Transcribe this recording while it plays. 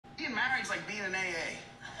like being in AA.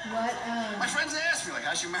 What? My friends ask me, like,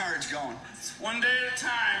 how's your marriage going? It's one day at a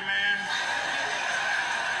time, man.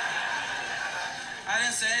 I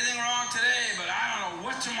didn't say anything wrong today, but I don't know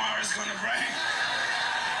what tomorrow's gonna bring.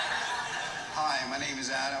 Hi, my name is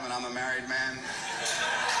Adam, and I'm a married man.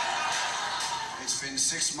 It's been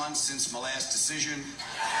 6 months since my last decision.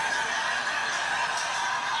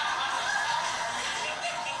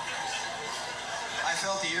 I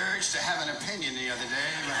felt the urge to have an opinion the other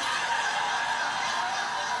day, but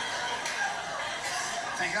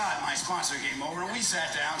thank God my sponsor came over and we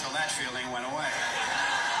sat down till that feeling went away.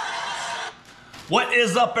 What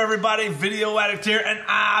is up, everybody? Video Addict here, and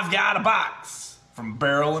I've got a box from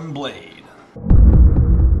Barrel and Blade.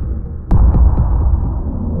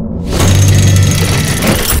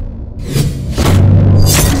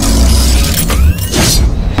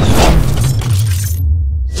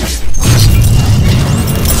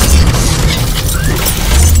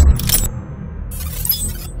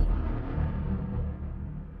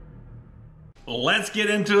 Let's get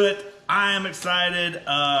into it. I am excited.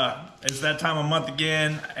 It's that time of month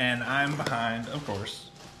again, and I'm behind, of course.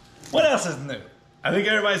 What else is new? I think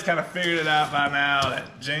everybody's kind of figured it out by now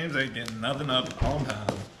that James ain't getting nothing up on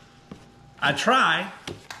time. I try,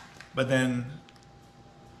 but then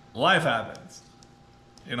life happens.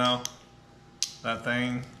 You know, that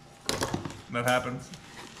thing that happens.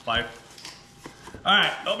 Life. All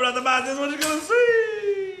right, open up the box. This is what you're gonna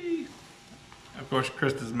see. Of course,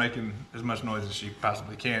 Krista's making as much noise as she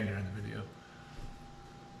possibly can during the video.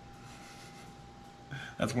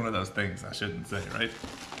 That's one of those things I shouldn't say, right?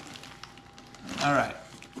 All right,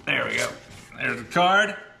 there we go. There's the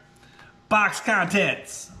card. Box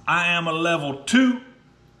contents. I am a level 2,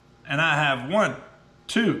 and I have 1,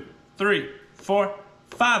 2, 3, 4,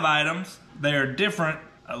 5 items. They are different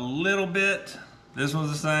a little bit. This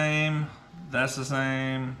one's the same. That's the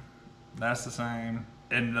same. That's the same.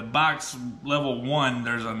 In the box level 1,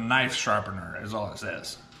 there's a knife sharpener, is all it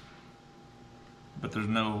says. But there's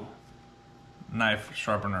no knife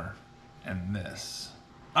sharpener in this.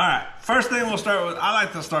 All right, first thing we'll start with, I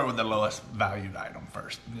like to start with the lowest valued item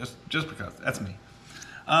first, just because, that's me.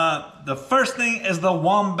 The first thing is the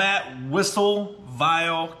Wombat Whistle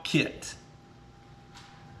Vial Kit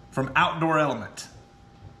from Outdoor Element.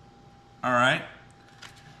 All right,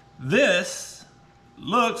 this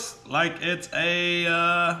looks like it's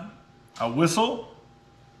a whistle,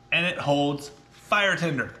 and it holds fire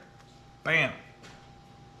tinder. Bam.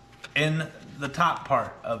 In the top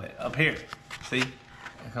part of it, up here. See?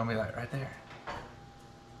 It's gonna be like right there.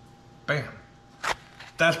 Bam.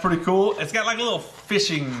 That's pretty cool. It's got like a little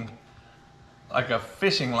fishing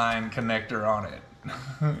line connector on it.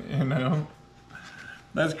 You know?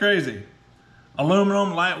 That's crazy.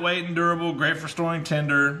 Aluminum, lightweight and durable, great for storing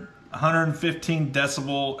tinder. 115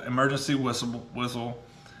 decibel emergency whistle.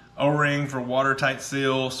 O-ring for watertight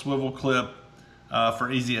seal, swivel clip for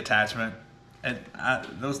easy attachment. And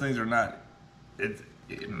those things are not,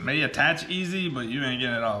 it may attach easy, but you ain't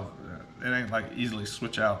getting it off. It ain't like easily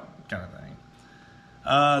switch out kind of thing.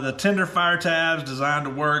 The tinder fire tabs designed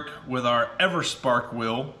to work with our EverSpark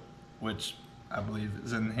wheel, which I believe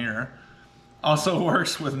is in here. Also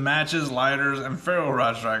works with matches, lighters, and ferro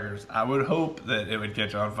rod strikers. I would hope that it would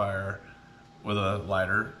catch on fire with a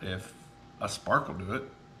lighter if a spark will do it.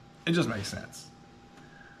 It just makes sense.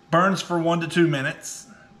 Burns for 1 to 2 minutes.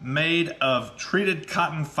 Made of treated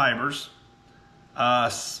cotton fibers.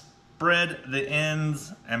 Spread the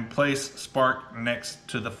ends and place spark next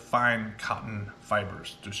to the fine cotton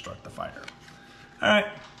fibers to start the fire. All right,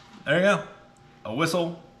 there you go. A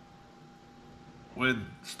whistle with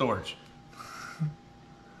storage.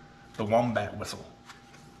 The Wombat Whistle.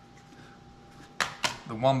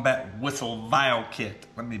 The Wombat Whistle Vial Kit.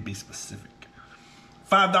 Let me be specific.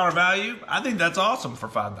 $5 value. I think that's awesome for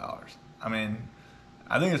 $5. I mean,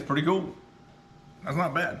 I think it's pretty cool. That's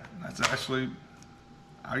not bad. That's actually,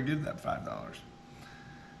 I give that $5.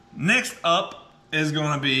 Next up is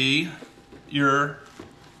going to be your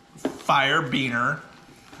Fire Beaner.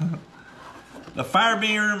 The Fire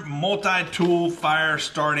Beaner multi-tool fire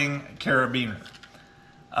starting carabiner.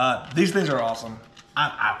 These things are awesome.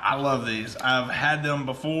 I love these. I've had them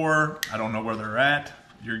before. I don't know where they're at.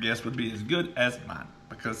 Your guess would be as good as mine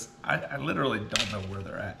because I literally don't know where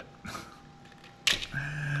they're at.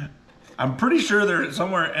 I'm pretty sure they're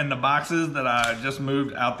somewhere in the boxes that I just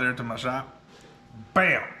moved out there to my shop.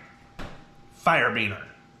 Bam! Fire Beaner.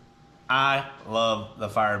 I love the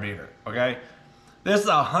Fire Beaner, okay? This is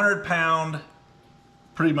a 100-pound,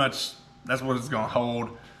 pretty much, that's what it's gonna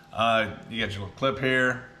hold. You got your little clip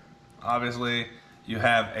here, obviously. You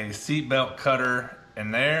have a seatbelt cutter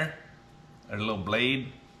in there. There's a little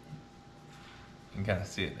blade. You can kind of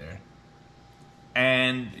see it there.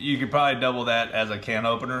 And you could probably double that as a can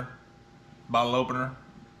opener, bottle opener.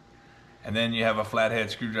 And then you have a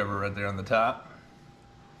flathead screwdriver right there on the top.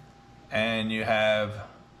 And you have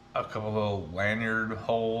a couple little lanyard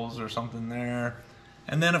holes or something there.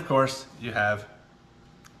 And then, of course, you have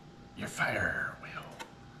your fire wheel.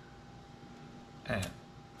 And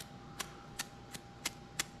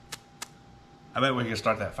I bet we can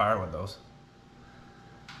start that fire with those.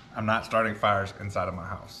 I'm not starting fires inside of my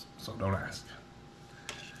house, so don't ask.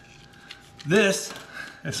 This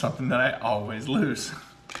is something that I always lose.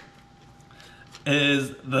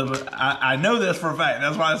 I know this for a fact.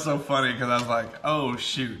 That's why it's so funny, because I was like, oh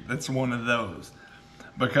shoot, that's one of those.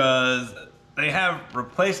 Because they have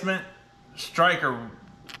replacement striker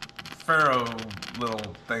Faro little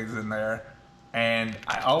things in there, and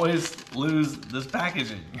I always lose this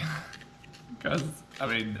packaging. Because, I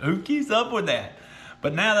mean, who keeps up with that?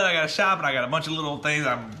 But now that I got a shop and I got a bunch of little things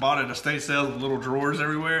I bought at estate sales with little drawers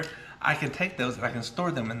everywhere, I can take those and I can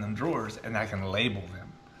store them in them drawers and I can label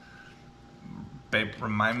them. Babe,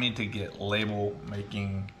 remind me to get label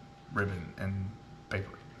making ribbon and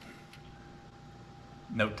paper.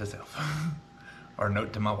 Note to self. Or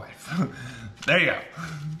note to my wife. There you go.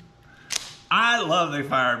 I love the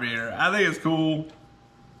fire beater. I think it's cool.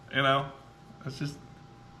 You know, it's just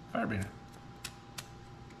fire beater.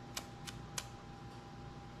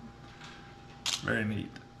 Very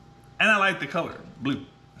neat. And I like the color, blue.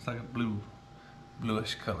 It's like a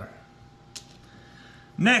bluish color.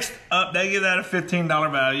 Next up, they give that a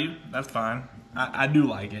 $15 value. That's fine. I do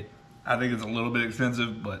like it. I think it's a little bit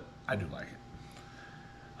expensive, but I do like it.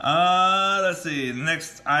 Let's see. The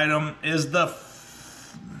next item is is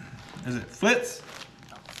it Flitz?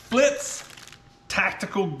 Flitz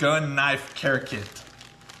Tactical Gun Knife Care Kit.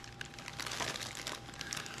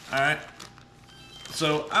 All right.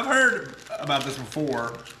 So I've heard about this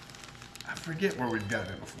before. I forget where we've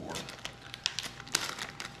gotten it before.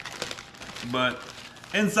 But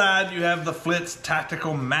inside you have the Flitz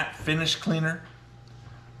Tactical Matte Finish Cleaner.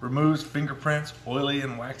 Removes fingerprints, oily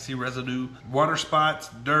and waxy residue, water spots,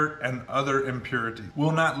 dirt, and other impurities.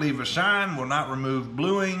 Will not leave a shine, will not remove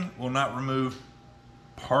bluing, will not remove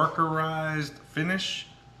parkerized finish.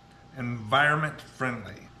 Environment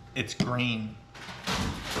friendly. It's green.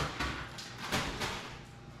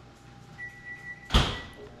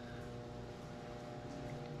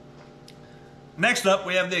 Next up,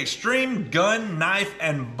 we have the Extreme Gun, Knife,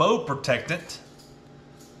 and Bow Protectant.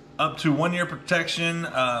 Up to 1 year protection,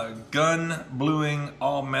 gun bluing,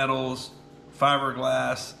 all metals,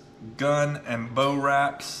 fiberglass, gun and bow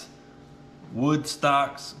wraps, wood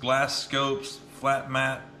stocks, glass scopes, flat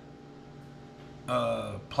mat,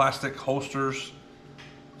 plastic holsters,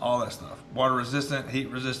 all that stuff. Water resistant,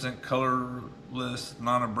 heat resistant, colorless,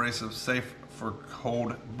 non-abrasive, safe for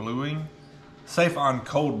cold bluing. Safe on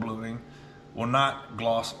cold bluing. Will not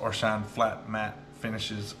gloss or shine flat matte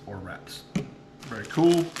finishes or wraps. Very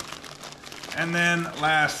cool. And then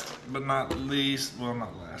last but not least, well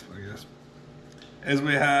not last, but I guess, is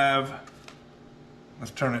we have,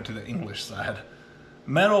 let's turn it to the English side.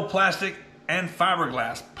 Metal, plastic, and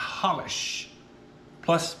fiberglass polish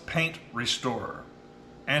plus paint restorer.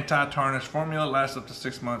 Anti-tarnish formula, lasts up to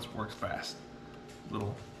 6 months, works fast.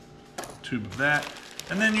 Little tube of that.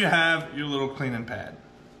 And then you have your little cleaning pad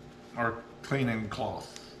or cleaning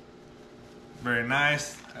cloth. Very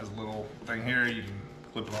nice. Has a little thing here. You can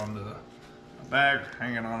clip it onto a bag,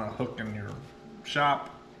 hang it on a hook in your shop,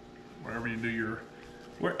 wherever you do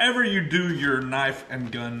your knife and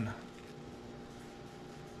gun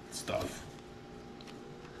stuff.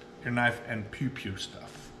 Your knife and pew-pew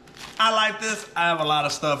stuff. I like this. I have a lot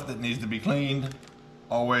of stuff that needs to be cleaned,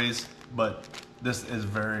 always, but this is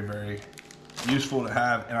very, very useful to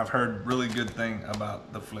have, and I've heard really good thing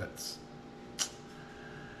about the Flitz.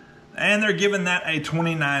 And they're giving that a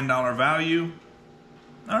 $29 value.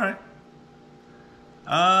 All right.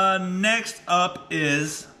 Next up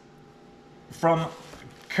is from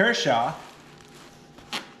Kershaw,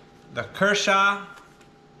 the Kershaw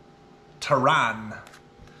Taran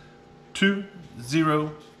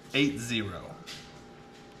 2080.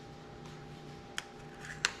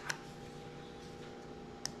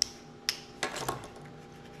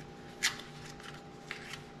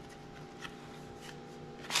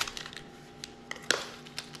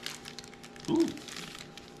 Ooh.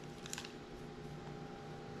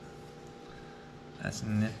 That's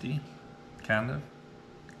nifty, kind of.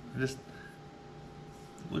 It just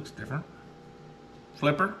looks different.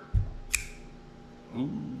 Flipper.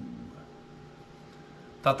 Ooh.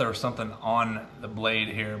 Thought there was something on the blade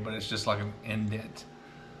here, but it's just like an indent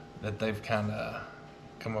that they've kind of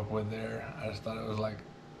come up with there. I just thought it was like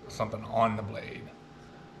something on the blade.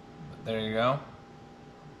 But there you go.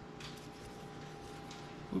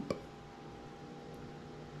 Oop.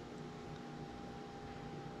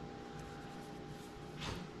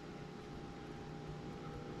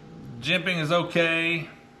 Jimping is okay.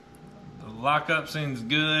 The lockup seems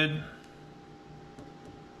good.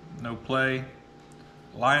 No play.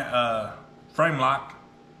 Frame lock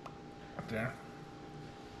up there.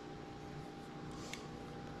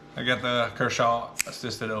 I got the Kershaw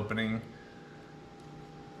assisted opening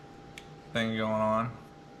thing going on.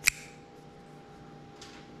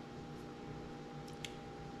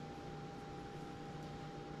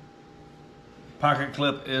 Pocket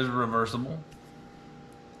clip is reversible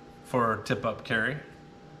for tip-up carry.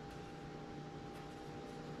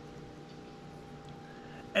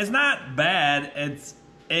 It's not bad.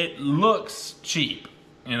 It looks cheap,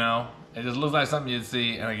 you know. It just looks like something you'd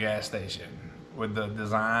see in a gas station with the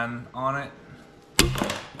design on it.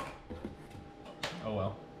 Oh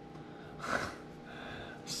well.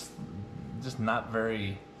 Just not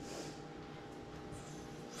very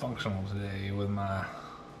functional today with my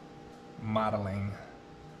modeling,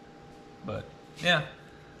 but yeah.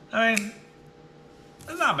 I mean,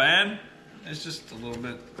 it's not bad. It's just a little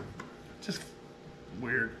bit, just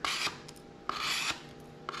weird.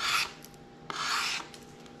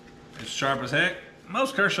 It's sharp as heck.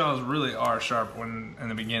 Most Kershaws really are sharp when in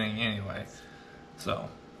the beginning anyway. So,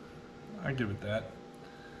 I give it that.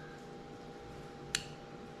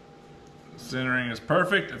 Centering is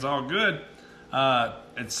perfect. It's all good.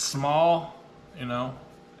 It's small, you know.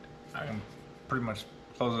 I can pretty much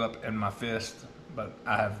close it up in my fist, but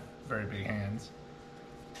I have very big hands.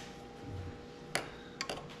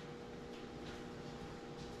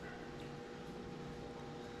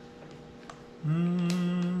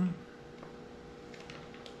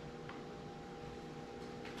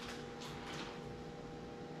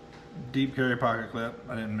 Deep carry pocket clip.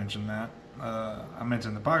 I didn't mention that. I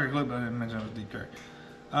mentioned the pocket clip, but I didn't mention it was deep carry.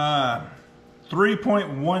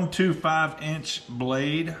 3.125 inch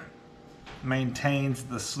blade. Maintains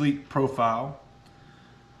the sleek profile,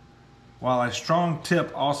 while a strong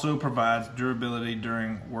tip also provides durability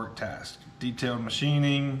during work tasks. Detailed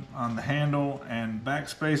machining on the handle and back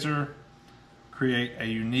spacer create a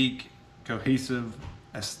unique, cohesive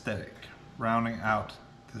aesthetic, rounding out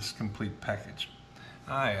this complete package.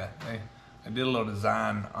 Ah yeah, I did a little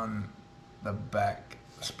design on the back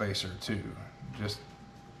spacer too, just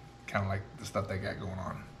kind of like the stuff they got going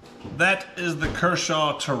on. That is the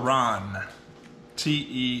Kershaw Terran,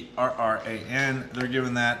 T-E-R-R-A-N. They're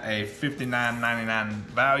giving that a $59.99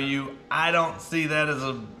 value. I don't see that as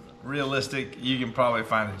a realistic. You can probably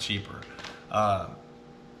find it cheaper.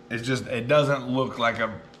 It's just, it doesn't look like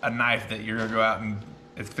a knife that you're gonna go out and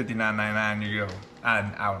it's $59.99. You go,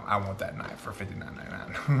 I want that knife for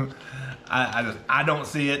 $59.99. I don't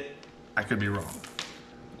see it. I could be wrong.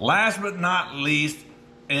 Last but not least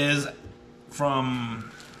is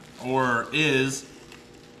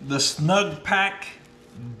the Snug Pack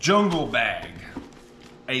Jungle Bag,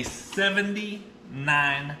 a $79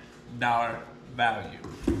 value.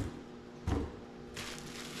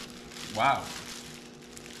 Wow.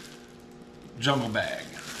 Jungle Bag.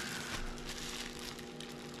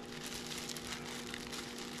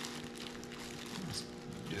 Let's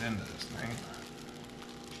get into this thing.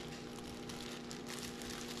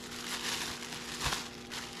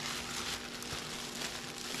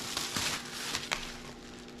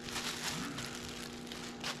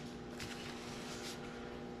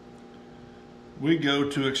 We go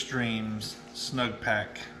to extremes. Snug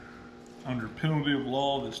Pack. Under penalty of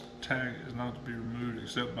law, this tag is not to be removed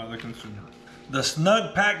except by the consumer. The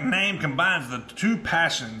Snug Pack name combines the two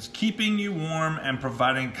passions, keeping you warm and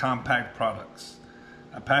providing compact products.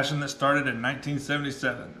 A passion that started in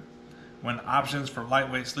 1977, when options for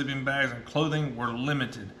lightweight sleeping bags and clothing were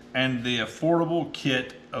limited, and the affordable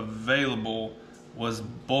kit available was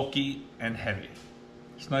bulky and heavy.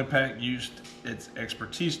 Snug Pack used its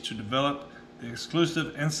expertise to develop the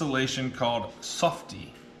exclusive insulation called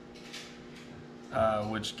Softy,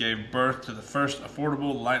 which gave birth to the first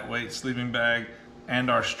affordable lightweight sleeping bag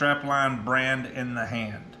and our strapline brand in the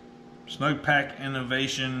hand. Snug Pack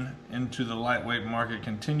innovation into the lightweight market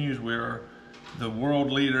continues. We're the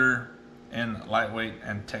world leader in lightweight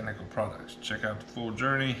and technical products. Check out the full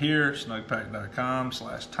journey here,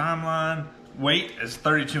 snugpack.com/timeline. Weight is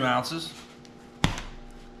 32 ounces.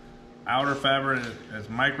 Outer fabric is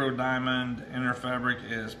micro diamond, inner fabric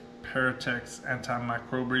is Paratex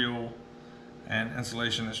antimicrobial, and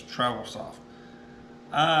insulation is travel soft.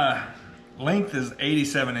 Length is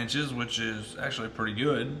 87 inches, which is actually pretty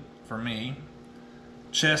good for me.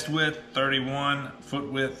 chest width 31,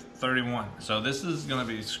 foot width 31. So this is gonna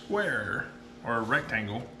be square or a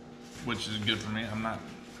rectangle, which is good for me. I'm not,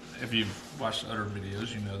 if you've watched other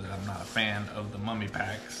videos, you know that I'm not a fan of the mummy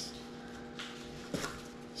packs.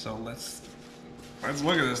 So let's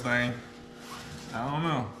look at this thing. I don't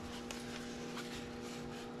know.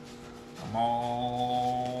 I'm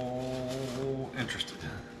all interested.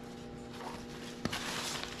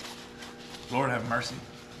 Lord have mercy.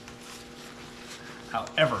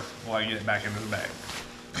 However, will I get it back into the bag?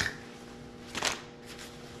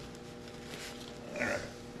 All right,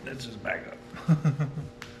 let's just back up.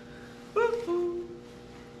 Woo-hoo.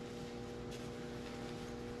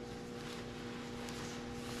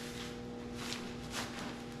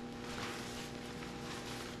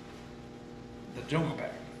 The jungle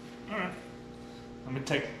bag. All right.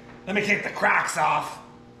 Let me take the Crocs off.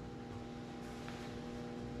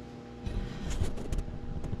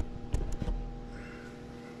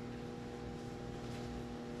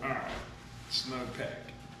 All right. Snug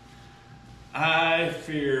pack. I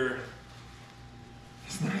fear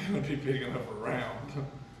it's not going to be big enough around.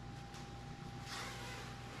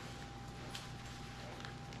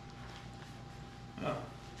 Oh,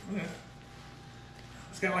 okay.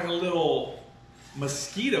 It's got like a little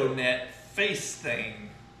mosquito net face thing,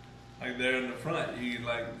 like there in the front. You can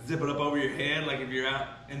like zip it up over your head, like if you're out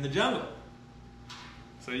in the jungle.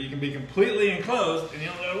 So you can be completely enclosed and you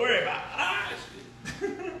don't have to worry about shit.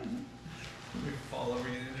 Let me fall over,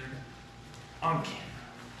 get injured. On camera.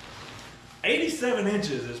 87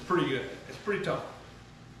 inches is pretty good. It's pretty tall.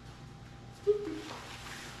 All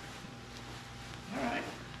right.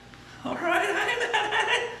 All right, I ain't mad at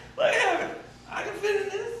it. Look at it. I can fit in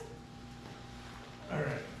this. All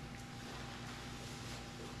right.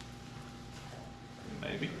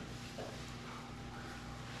 Maybe.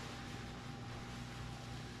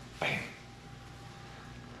 Bam.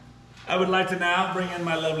 I would like to now bring in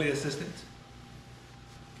my lovely assistant.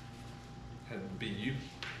 That'd be you.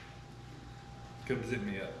 Come zip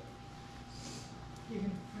me up. You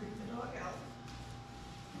can freak the dog out.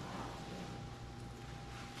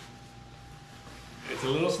 It's a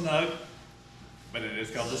little snug, but it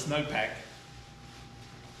is called the Snug Pack.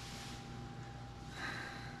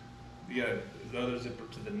 You got the other zipper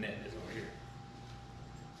to the net is over here.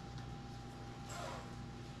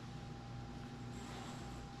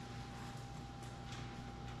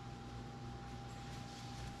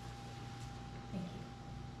 Thank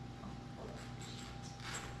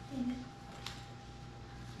you.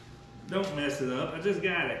 Don't mess it up. I just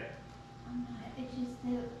got it. I'm not. It's just the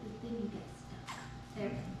thing you get stuck.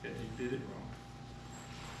 There. That you did it wrong.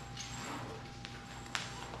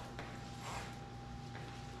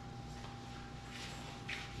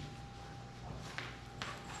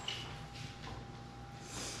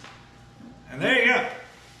 And there you go.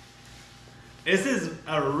 This is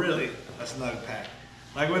a snug pack.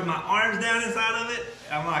 Like with my arms down inside of it,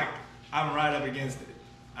 I'm right up against it.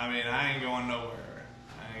 I mean, I ain't going nowhere.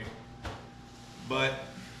 But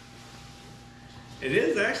it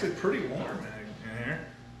is actually pretty warm in here.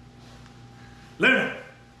 Luna!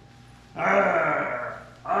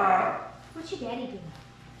 What's your daddy doing?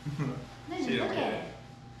 She Luna, don't look care. at it.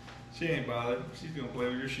 She ain't bothered. She's gonna play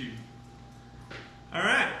with your shoe. All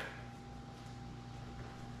right.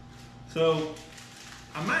 So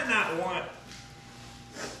I might not want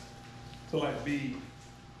to like be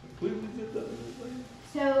completely zipped up in this thing.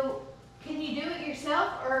 So, can you do it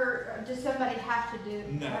yourself, or does somebody have to do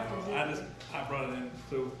it? No, I brought it in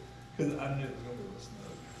so because I knew it was gonna be a little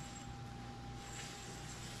snug.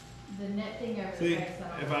 The net thing over See, the face.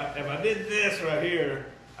 if I did this right here,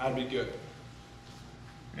 I'd be good.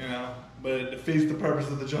 You know, but it defeats the purpose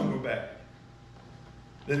of the jungle bag.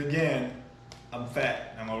 Then again, I'm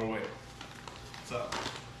fat, I'm overweight. So,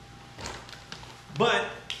 but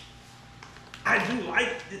I do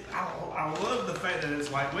like it. I love the fact that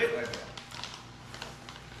it's lightweight like that.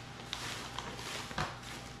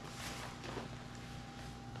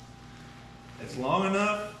 It's long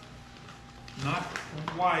enough, not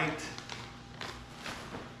quite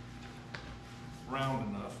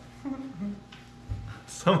round enough.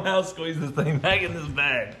 Somehow squeeze this thing back in this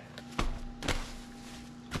bag.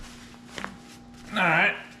 All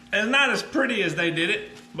right, it's not as pretty as they did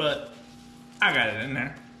it, but I got it in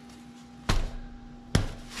there.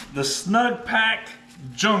 The Snug Pack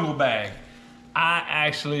Jungle Bag. I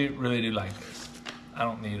actually really do like this. I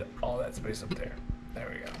don't need all that space up there. There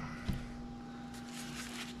we go.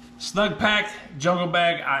 Snug Pack Jungle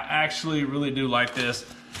Bag. I actually really do like this.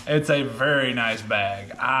 It's a very nice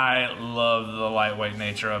bag. I love the lightweight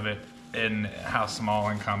nature of it and how small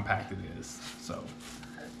and compact it is. So,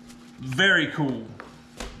 very cool.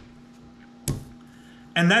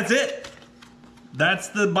 And that's it. That's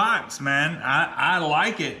the box, man. I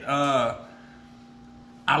like it. I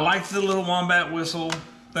like the little wombat whistle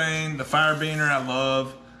thing. The fire beaner I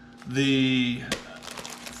love. The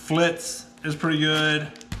Flitz is pretty good.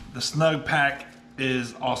 The Snug Pack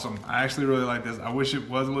is awesome. I actually really like this. I wish it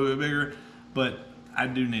was a little bit bigger, but I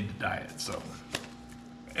do need to diet, so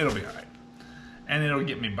it'll be all right. And it'll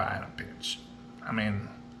get me by in a pinch. I mean,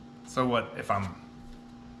 so what if I'm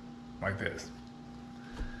like this?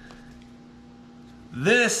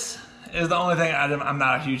 This is the only thing I'm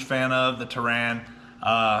not a huge fan of, the Taran.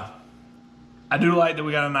 I do like that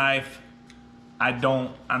we got a knife.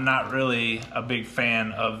 I'm not really a big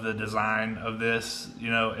fan of the design of this. You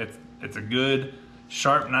know, it's a good,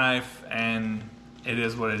 sharp knife, and it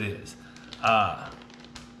is what it is.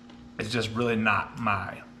 It's just really not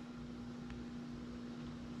my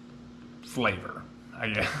flavor, I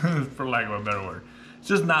guess, for lack of a better word. It's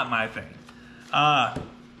just not my thing.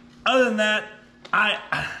 Other than that,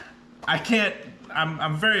 I can't.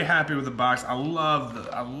 I'm very happy with the box. I love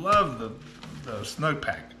the Snug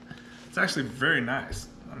Pack. It's actually very nice.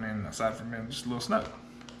 I mean, aside from being just a little snug.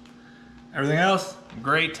 Everything else,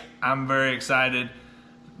 great. I'm very excited,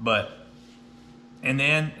 but in the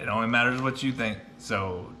end, it only matters what you think.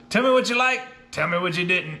 So tell me what you like. Tell me what you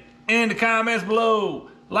didn't in the comments below.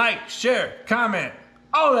 Like, share, comment,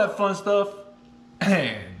 all that fun stuff,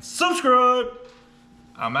 and subscribe.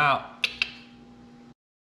 I'm out.